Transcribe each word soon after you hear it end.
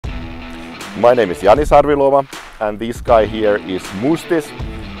My name is Jani Sarvilova and this guy here is Mustis.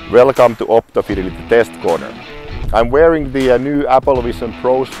 Welcome to OptoFidelity Test Corner. I'm wearing the new Apple Vision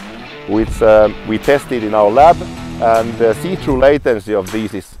Pros which we tested in our lab, and the see-through latency of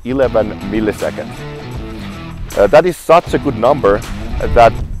these is 11 milliseconds. That is such a good number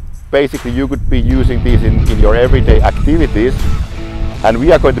that basically you could be using these in your everyday activities, and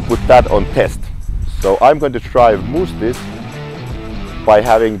we are going to put that on test. So I'm going to try Mustis by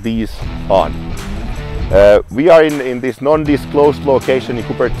having these on. We are in this non-disclosed location in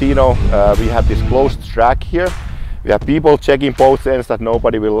Cupertino. We have this closed track here. We have people checking both ends that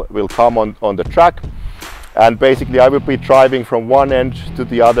nobody will come on the track. And basically I will be driving from one end to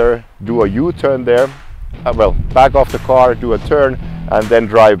the other, do a U-turn there, back off the car, do a turn, and then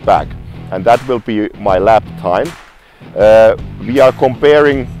drive back. And that will be my lap time. We are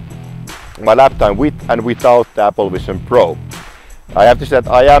comparing my lap time with and without the Apple Vision Pro. I have to say that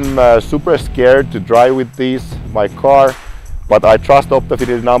I am super scared to drive with my car, but I trust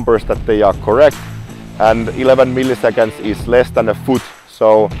OptoFidelity numbers that they are correct, and 11 milliseconds is less than a foot.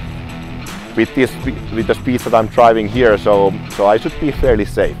 So with the speed that I'm driving here, so I should be fairly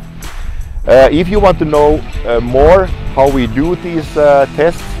safe. If you want to know more how we do these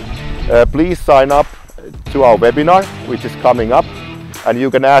tests, please sign up to our webinar, which is coming up, and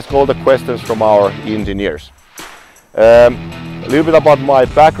you can ask all the questions from our engineers. A little bit about my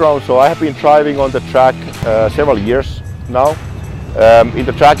background. So I have been driving on the track several years now. In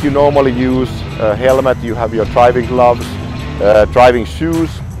the track you normally use a helmet, you have your driving gloves, driving shoes,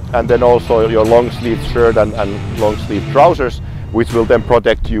 and then also your long sleeve shirt and long sleeve trousers, which will then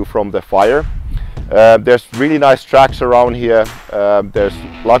protect you from the fire. There's really nice tracks around here. There's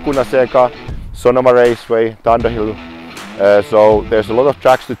Laguna Seca, Sonoma Raceway, Thunderhill. So there's a lot of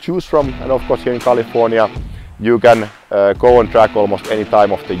tracks to choose from, and of course here in California you can go on track almost any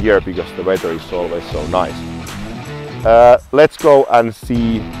time of the year because the weather is always so nice. Let's go and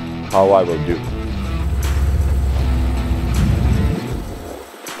see how I will do.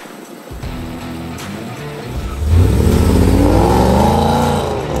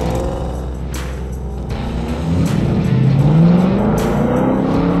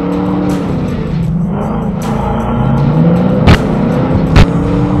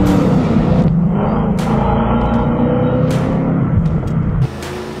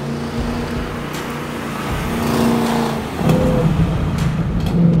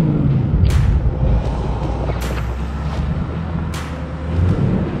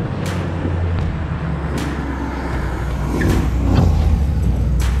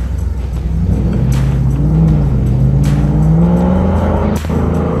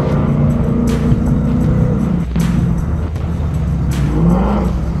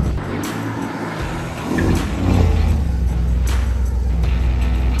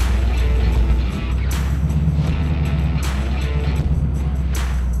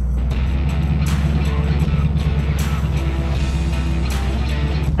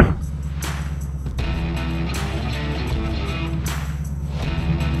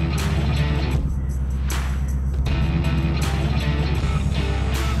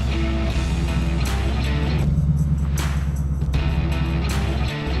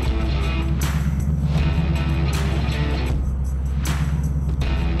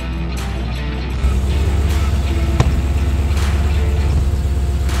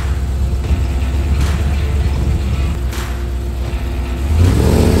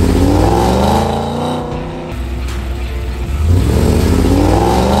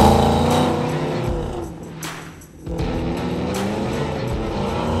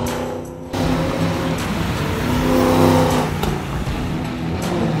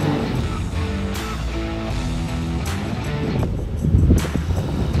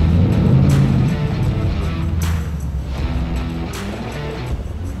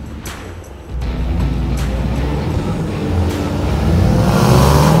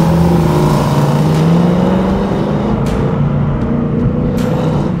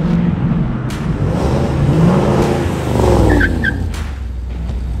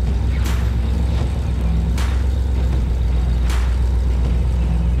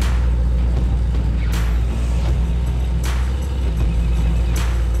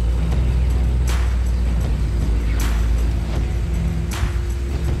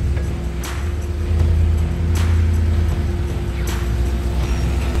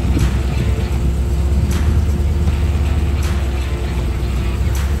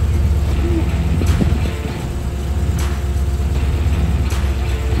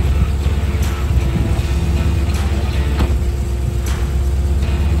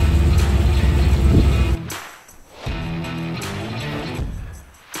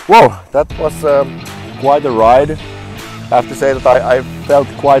 Whoa, that was quite a ride. I have to say that I felt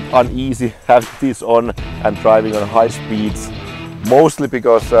quite uneasy having this on and driving on high speeds, mostly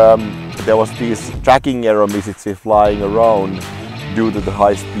because there was this tracking error messages flying around due to the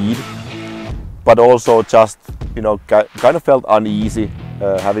high speed, but also just, you know, kind of felt uneasy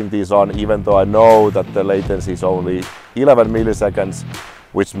having these on, even though I know that the latency is only 11 milliseconds,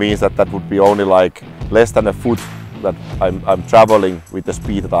 which means that that would be only like less than a foot that I'm traveling with the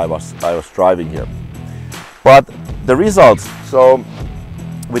speed that I was driving here. But the results, so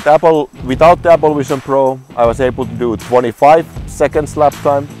without the Apple Vision Pro, I was able to do 25 seconds lap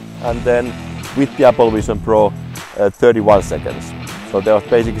time, and then with the Apple Vision Pro 31 seconds. So there was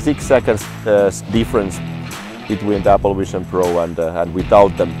basically 6 seconds difference between the Apple Vision Pro and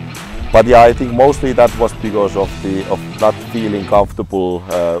without them. But yeah, I think mostly that was because of not feeling comfortable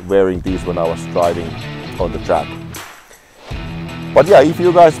wearing these when I was driving on the track. But yeah, if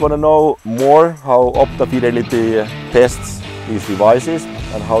you guys want to know more how OptoFidelity tests these devices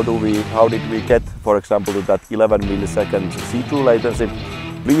and how did we get, for example, to that 11 millisecond see-through latency,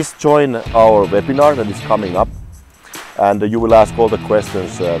 please join our webinar that is coming up, and you will ask all the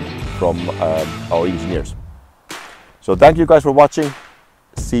questions from our engineers. So thank you guys for watching.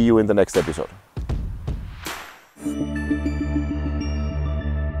 See you in the next episode.